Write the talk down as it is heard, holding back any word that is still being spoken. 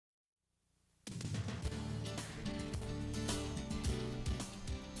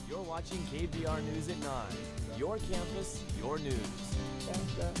watching KBR News at 9. Your campus, your news.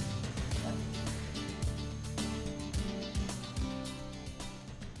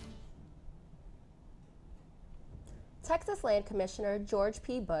 Texas Land Commissioner George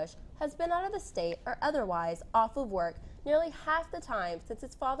P. Bush has been out of the state or otherwise off of work nearly half the time since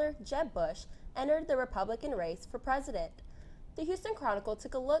his father, Jeb Bush, entered the Republican race for president. The Houston Chronicle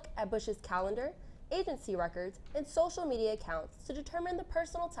took a look at Bush's calendar, agency records, and social media accounts to determine the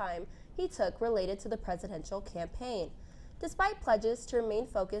personal time he took related to the presidential campaign. Despite pledges to remain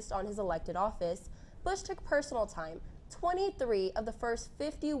focused on his elected office, Bush took personal time 23 of the first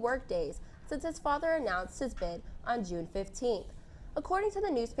 50 workdays since his father announced his bid on June 15th. According to the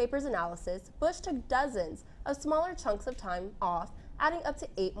newspaper's analysis, Bush took dozens of smaller chunks of time off, adding up to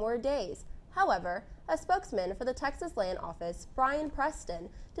 8 more days. However, a spokesman for the Texas Land Office, Brian Preston,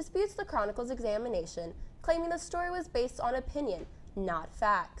 disputes the Chronicle's examination, claiming the story was based on opinion, not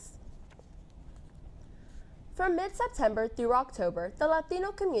facts. From mid-September through October, the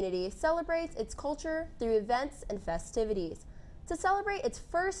Latino community celebrates its culture through events and festivities. To celebrate its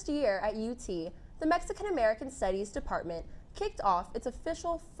first year at UT, the Mexican American Studies Department kicked off its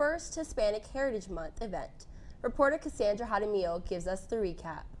official first Hispanic Heritage Month event. Reporter Cassandra Jaramillo gives us the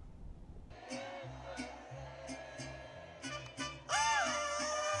recap.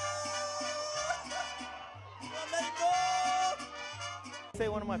 I'd say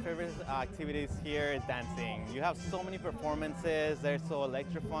one of my favorite activities here is dancing. You have so many performances, they're so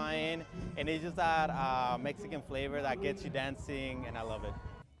electrifying, and it's just that Mexican flavor that gets you dancing, and I love it.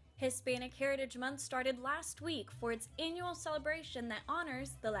 Hispanic Heritage Month started last week for its annual celebration that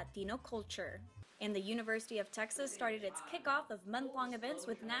honors the Latino culture. And the University of Texas started its kickoff of month-long events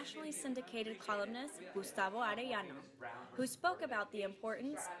with nationally syndicated columnist Gustavo Arellano, who spoke about the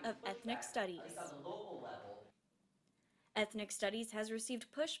importance of ethnic studies. Ethnic studies has received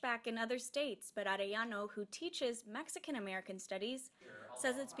pushback in other states, but Arellano, who teaches Mexican American studies,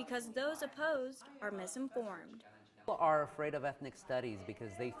 says it's because those opposed are misinformed. People are afraid of ethnic studies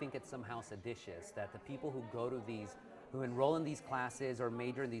because they think it's somehow seditious, that the people who go to these, who enroll in these classes or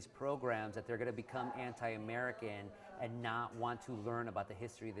major in these programs, that they're going to become anti-American and not want to learn about the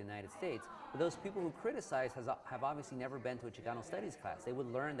history of the United States. But those people who criticize have obviously never been to a Chicano studies class. They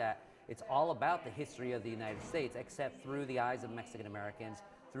would learn that it's all about the history of the United States, except through the eyes of Mexican Americans,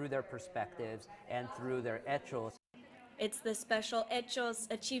 through their perspectives, and through their hechos. It's the special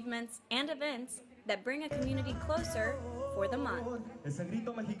hechos, achievements, and events that bring a community closer for the month. Ese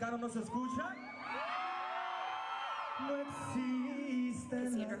grito mexicano no se escucha. No existe.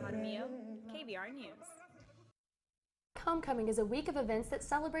 Cassandra Jaramillo, KBR News. Homecoming is a week of events that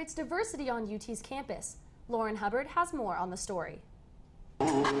celebrates diversity on UT's campus. Lauren Hubbard has more on the story.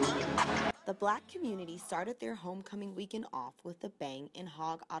 The Black community started their homecoming weekend off with a bang in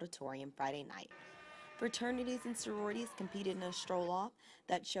Hogg Auditorium Friday night. Fraternities and sororities competed in a stroll-off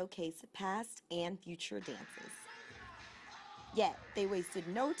that showcased past and future dances. Yet, they wasted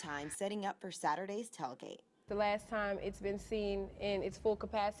no time setting up for Saturday's tailgate. The last time it's been seen in its full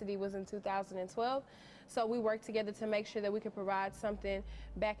capacity was in 2012, so we worked together to make sure that we could provide something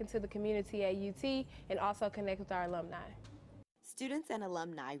back into the community at UT and also connect with our alumni. Students and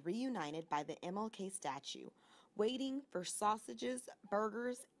alumni reunited by the MLK statue, waiting for sausages,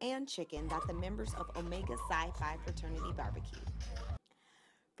 burgers, and chicken that the members of Omega Psi Phi fraternity barbecued.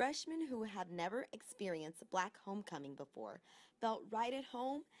 Freshmen who had never experienced Black homecoming before felt right at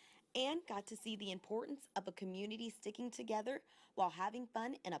home and got to see the importance of a community sticking together while having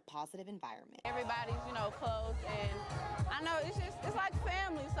fun in a positive environment. Everybody's, close, and I know it's like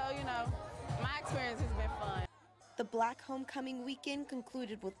family, so, my experience has been fun. The Black homecoming weekend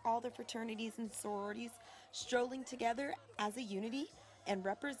concluded with all the fraternities and sororities strolling together as a unity and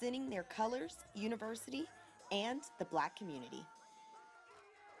representing their colors, university, and the Black community.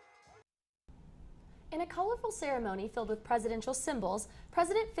 In a colorful ceremony filled with presidential symbols,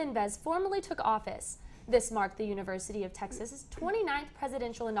 President Finvez formally took office. This marked the University of Texas's 29th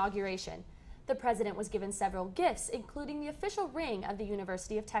presidential inauguration. The president was given several gifts, including the official ring of the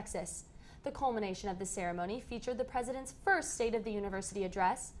University of Texas. The culmination of the ceremony featured the president's first State of the University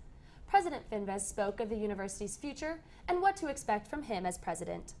address. President Finvez spoke of the university's future and what to expect from him as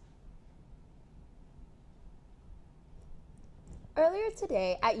president. Earlier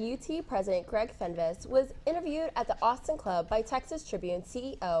today at UT, President Greg Finvez was interviewed at the Austin Club by Texas Tribune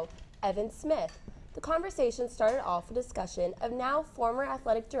CEO Evan Smith. The conversation started off with a discussion of now former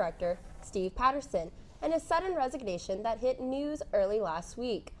athletic director Steve Patterson and his sudden resignation that hit news early last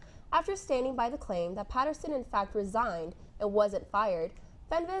week. After standing by the claim that Patterson in fact resigned and wasn't fired,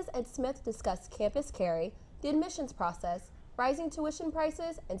 Finvez and Smith discussed campus carry, the admissions process, rising tuition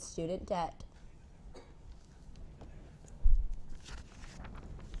prices, and student debt.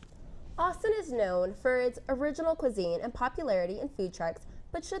 Austin is known for its original cuisine and popularity in food trucks,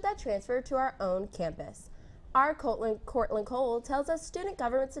 but should that transfer to our own campus? Our Cortland Cole tells us student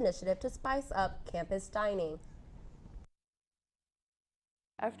government's initiative to spice up campus dining.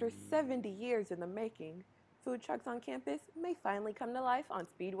 After 70 years in the making, food trucks on campus may finally come to life on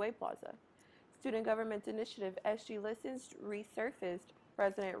Speedway Plaza. Student government's initiative SG Listens resurfaced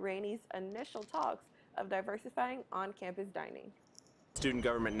President Rainey's initial talks of diversifying on-campus dining. Student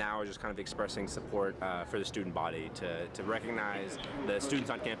government now is just kind of expressing support for the student body to recognize the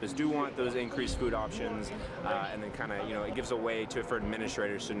students on campus do want those increased food options, and then kind of, it gives a way for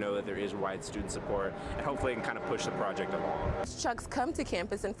administrators to know that there is wide student support, and hopefully it can kind of push the project along. Trucks come to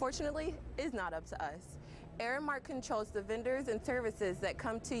campus, unfortunately, is not up to us. Aramark controls the vendors and services that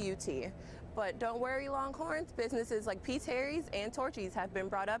come to UT. But don't worry, Longhorns, businesses like P. Terry's and Torchy's have been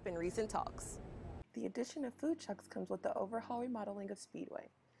brought up in recent talks. The addition of food trucks comes with the overhaul remodeling of Speedway.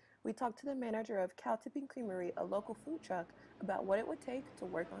 We talked to the manager of Cow Tipping Creamery, a local food truck, about what it would take to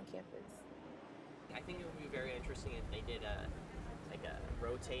work on campus. I think it would be very interesting if they did a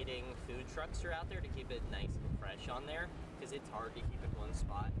rotating food trucks throughout there to keep it nice and fresh on there, because it's hard to keep it one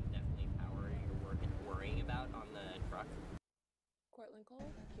spot and definitely powering your work and worrying about on the truck. Cortland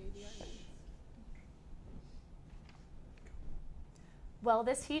Cole, KDR. Well,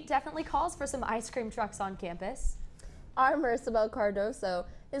 this heat definitely calls for some ice cream trucks on campus. Our Maricel Cardoso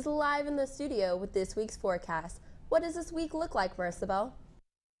is live in the studio with this week's forecast. What does this week look like, Maricel?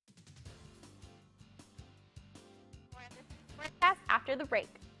 Forecast after the break.